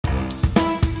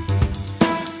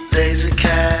lazy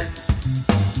cat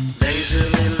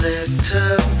lazily licked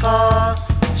her paw.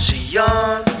 She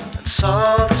yawned and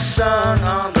saw the sun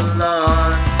on the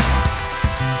lawn.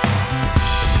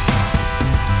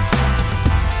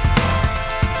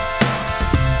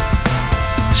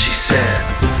 She said,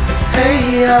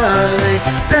 "Hey Harley,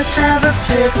 let's have a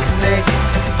picnic.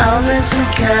 I'll make some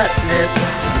catnip,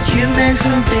 you make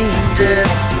some bean dip."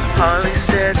 Harley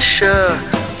said, "Sure."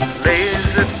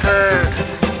 Lazer purred.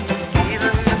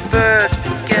 Even the birds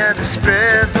began to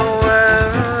spread the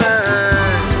word.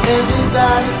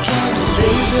 Everybody came to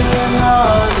Lazer and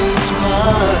Harley's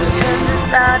party.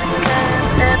 Everybody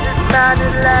came, everybody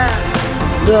laughed.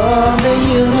 Lord, the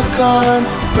unicorn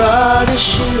brought a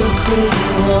shoe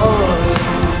clean ward.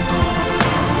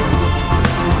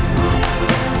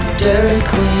 Dairy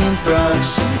Queen brought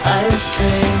some ice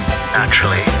cream.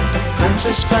 Naturally.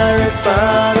 Princess Pirate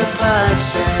brought a pie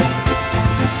set.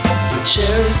 The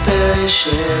Cherry Fairy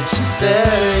shared some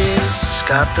berries.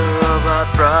 Scott the Robot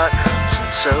brought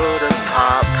some soda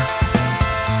pop.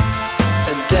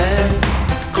 And then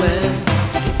Glenn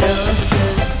the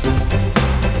Elephant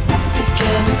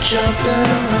began to jump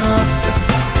and hop.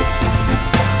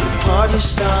 The party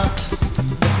stopped.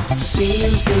 It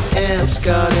seems that ants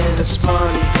got in his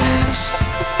smarty pants,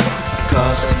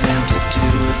 causing him to do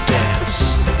a dance.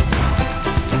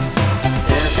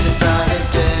 Everybody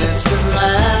danced and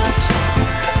laughed,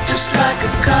 just like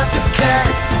a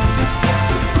copycat.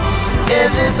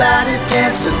 Everybody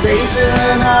danced to Lazer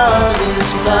and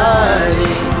Harley's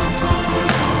party.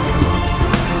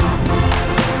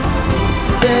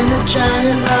 Then the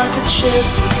giant rocket ship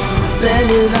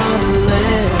landed on the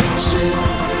landing strip.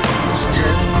 As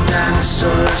 10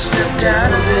 dinosaurs stepped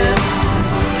out of it,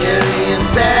 carrying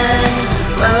bags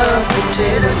of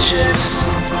potato chips.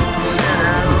 Said,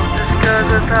 "I hope this goes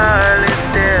with Harley's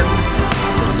dip."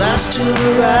 The last to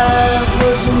arrive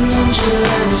was a ninja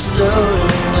and his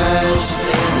throwing knives,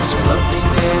 and his puppy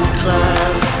named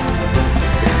Clive.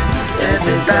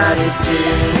 Everybody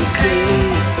did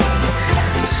agree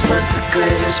this was the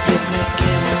greatest picnic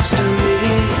in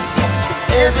history.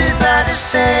 Everybody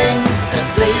sang at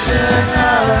Lazer and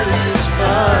Harley's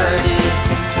party.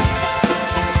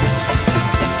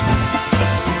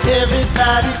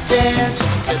 Everybody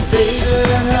danced at Lazer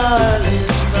and Harley's